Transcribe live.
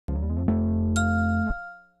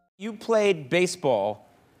You played baseball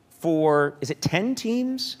for, is it 10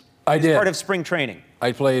 teams? I did. Part of spring training.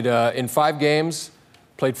 I played in 5 games,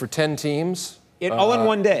 played for 10 teams. All in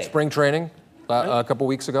one day? Spring training a couple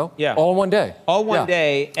weeks ago. Yeah. All in one day. All one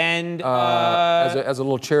day, and... as a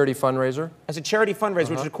little charity fundraiser. As a charity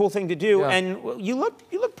fundraiser, which is a cool thing to do, Yeah. and you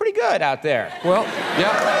look pretty good out there. Well,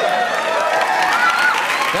 yeah.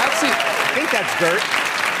 That's it. I think that's dirt.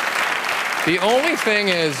 The only thing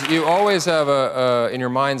is, you always have in your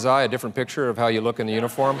mind's eye a different picture of how you look in the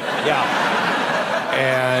uniform. Yeah.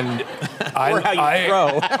 And or how you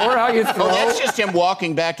throw. Or how you throw. Oh, that's just him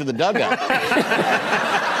walking back to the dugout.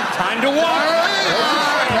 Time to walk.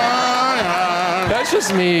 That's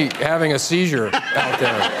just me having a seizure out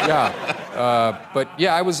there. Yeah. But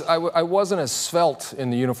yeah, I wasn't as svelte in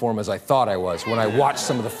the uniform as I thought I was when I watched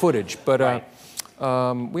some of the footage. But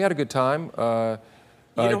we had a good time.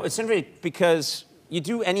 You know, it's interesting because you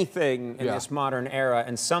do anything in this modern era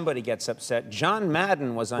and somebody gets upset. John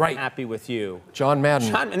Madden was unhappy with you. John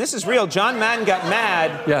Madden. And this is real. John Madden got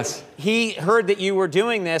mad. Yes. He heard that you were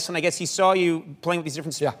doing this, and I guess he saw you playing with these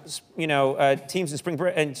different, teams in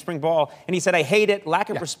spring ball, and he said, "I hate it. Lack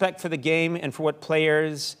of respect for the game and for what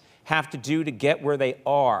players have to do to get where they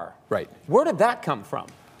are." Right. Where did that come from?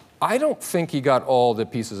 I don't think he got all the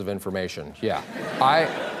pieces of information. Yeah.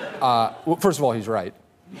 Well, first of all, he's right.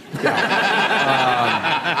 Yeah.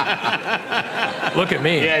 Look at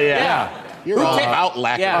me. Yeah. You're all about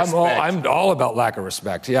lack of respect. I'm all about lack of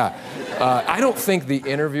respect, yeah. I don't think the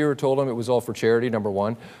interviewer told him it was all for charity, number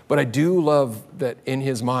one. But I do love that in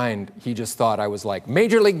his mind, he just thought I was like,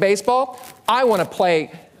 Major League Baseball? I want to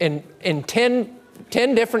play in 10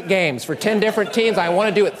 different games for 10 different teams. I want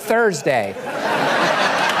to do it Thursday.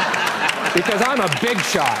 Because I'm a big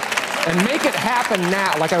shot. And make it happen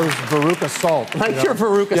now, like I was Veruca Salt. Like you're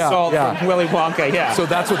Veruca Salt from Willy Wonka, yeah. So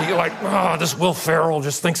that's what this Will Ferrell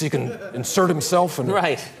just thinks he can insert himself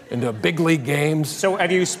into big league games. So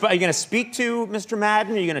are you going to speak to Mr.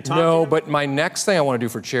 Madden? Are you going to talk to him? No, but my next thing I want to do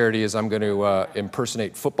for charity is I'm going to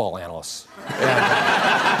impersonate football analysts. And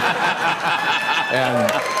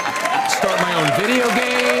start my own video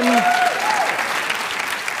game.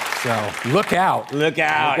 So look out. Look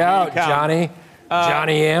out. Look out, Johnny.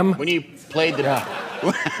 Johnny M. When you played the...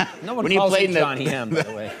 No one calls him Johnny M, by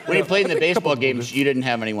the way. When you played in the baseball games, you didn't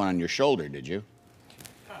have anyone on your shoulder, did you?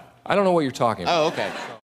 I don't know what you're talking about. Oh, okay.